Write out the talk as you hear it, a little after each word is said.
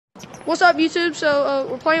What's up, YouTube? So,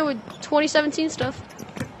 we're playing with 2017 stuff.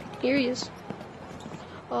 Here he is.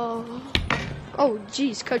 Oh,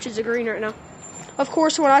 jeez, Coach is agreeing right now. Of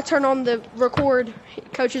course, when I turn on the record,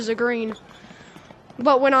 Coach is agreeing.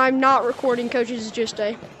 But when I'm not recording, Coach is just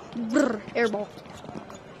a airball.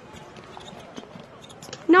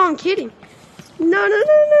 No, I'm kidding. No.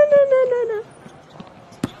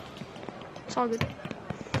 It's all good.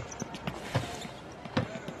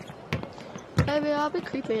 Baby, I'll be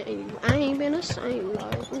creeping at you. I ain't been the same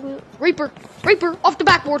life. Reaper, off the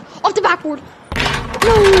backboard.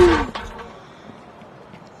 No.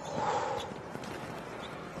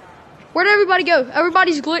 Where'd everybody go?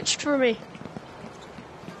 Everybody's glitched for me.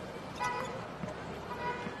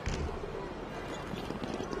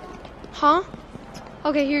 Huh?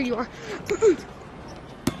 Okay, here you are.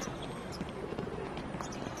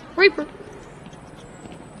 Reaper.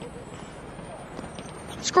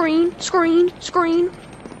 Screen.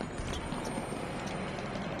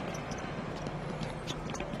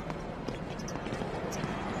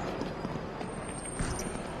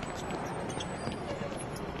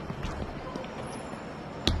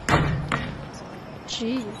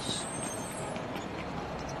 Jeez.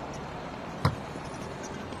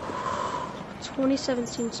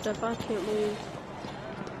 2017 stuff, I can't believe.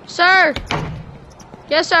 Sir!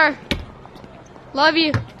 Yes, sir. Love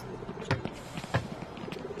you.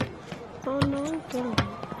 Oh, no.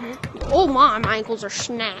 Oh, my ankles are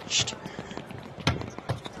snatched.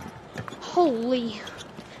 Holy.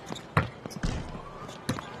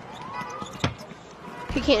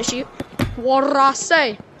 He can't shoot. What did I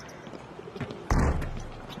say?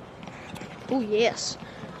 Oh, yes.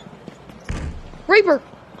 Reaper.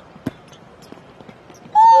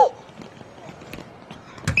 Oh!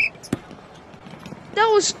 That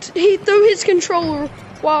was, he threw his controller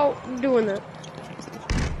while doing that.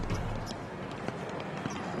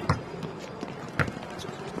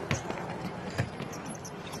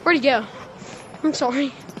 Where'd he go? I'm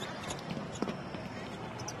sorry.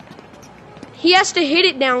 He has to hit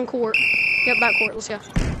it down court. Yep, back court. Let's go.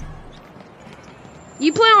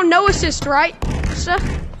 You play on no assist, right, Steph?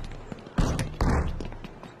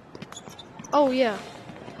 Oh, yeah.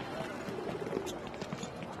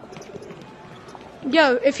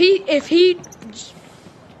 Yo, if he,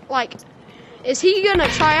 like, is he gonna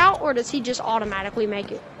try out or does he just automatically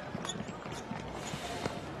make it?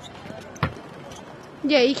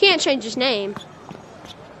 Yeah, he can't change his name.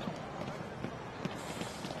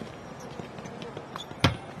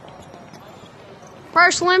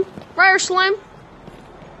 Right, Slim?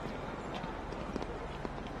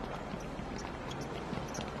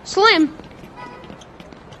 Slim?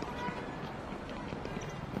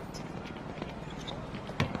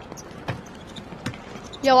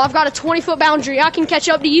 Yo, I've got a 20-foot boundary. I can catch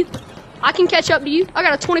up to you. I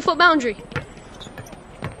got a 20-foot boundary.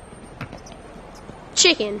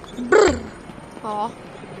 Chicken. Brr. Aw.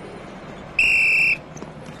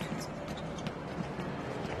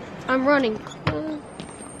 I'm running.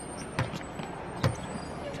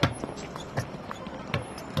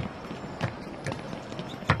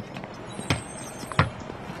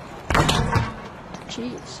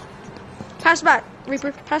 Jeez. Pass back,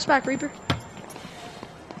 Reaper.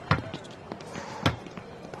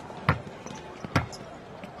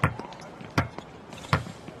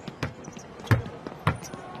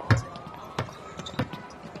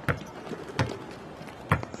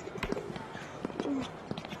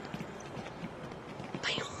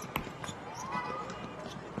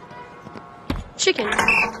 Chicken.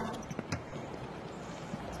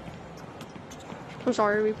 I'm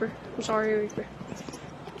sorry, Reaper.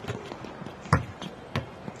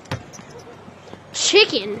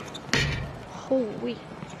 Chicken. Holy.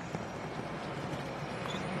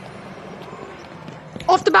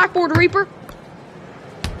 Off the backboard, Reaper.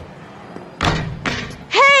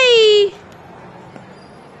 Hey!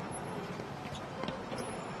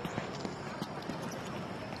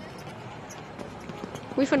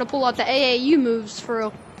 We finna pull out the AAU moves for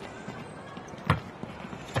real.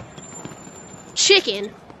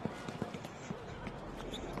 Chicken.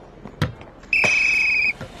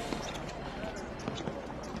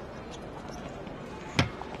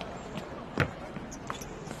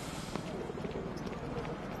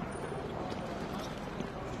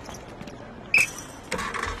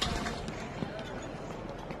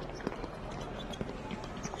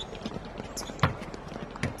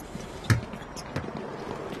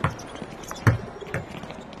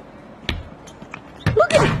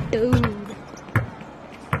 Look at it, dude.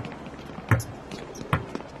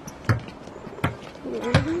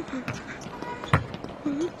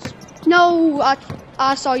 No,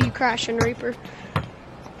 I saw you crashing, Reaper.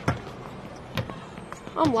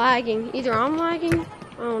 I'm lagging. Either I'm lagging.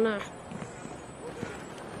 I don't know.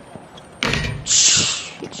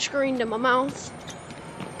 He screamed in my mouth.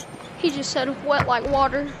 He just said wet like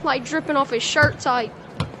water, like dripping off his shirt tight.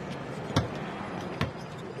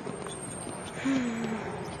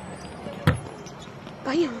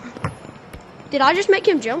 Bam. Did I just make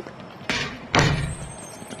him jump?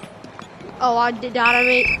 Oh, did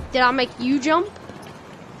I make you jump?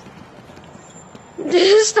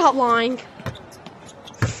 Stop lying.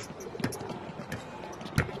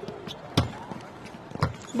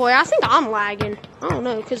 Boy, I think I'm lagging. I don't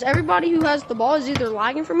know, because everybody who has the ball is either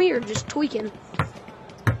lagging for me or just tweaking.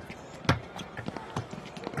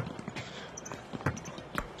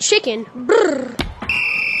 Chicken. Brrr.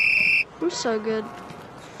 I'm so good.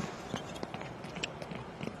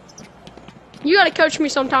 You gotta coach me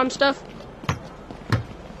sometime, Steph.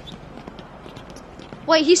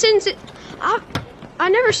 Wait, he sends it. I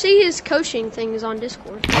never see his coaching things on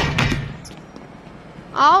Discord.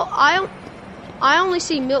 I only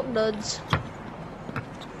see Milk Duds.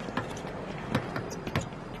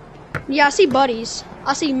 Yeah, I see buddies.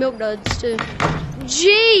 I see Milk Duds too.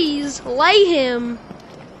 Jeez, lay him.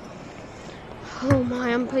 Oh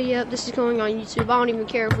my, yep, this is going on YouTube. I don't even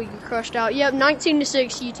care if we get crushed out. Yep,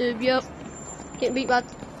 19-6 YouTube, yep. Getting beat by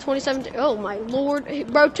 27. Oh my lord.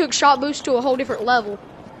 Bro took shot boost to a whole different level.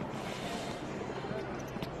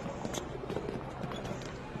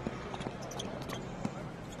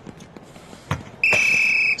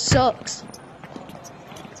 Sucks.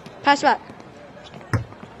 Pass back.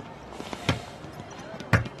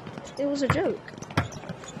 It was a joke.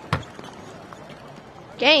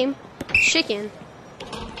 Game. Chicken.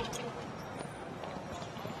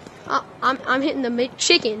 I'm hitting the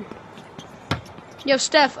McChicken. Yo,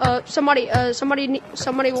 Steph. Somebody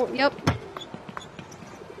will. Yep.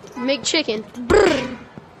 McChicken. Brrr.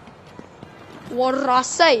 What did I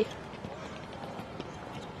say?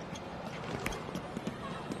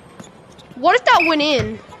 What if that went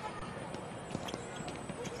in?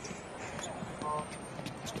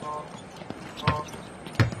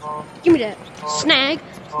 Give me that. Snag.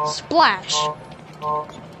 Splash.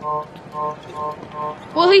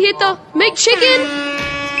 Will he hit the McChicken?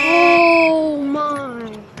 Oh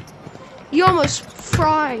my. You almost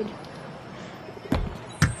fried.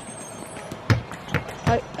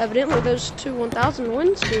 Evidently those two 1,000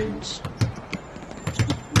 win dudes.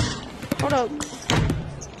 Hold up.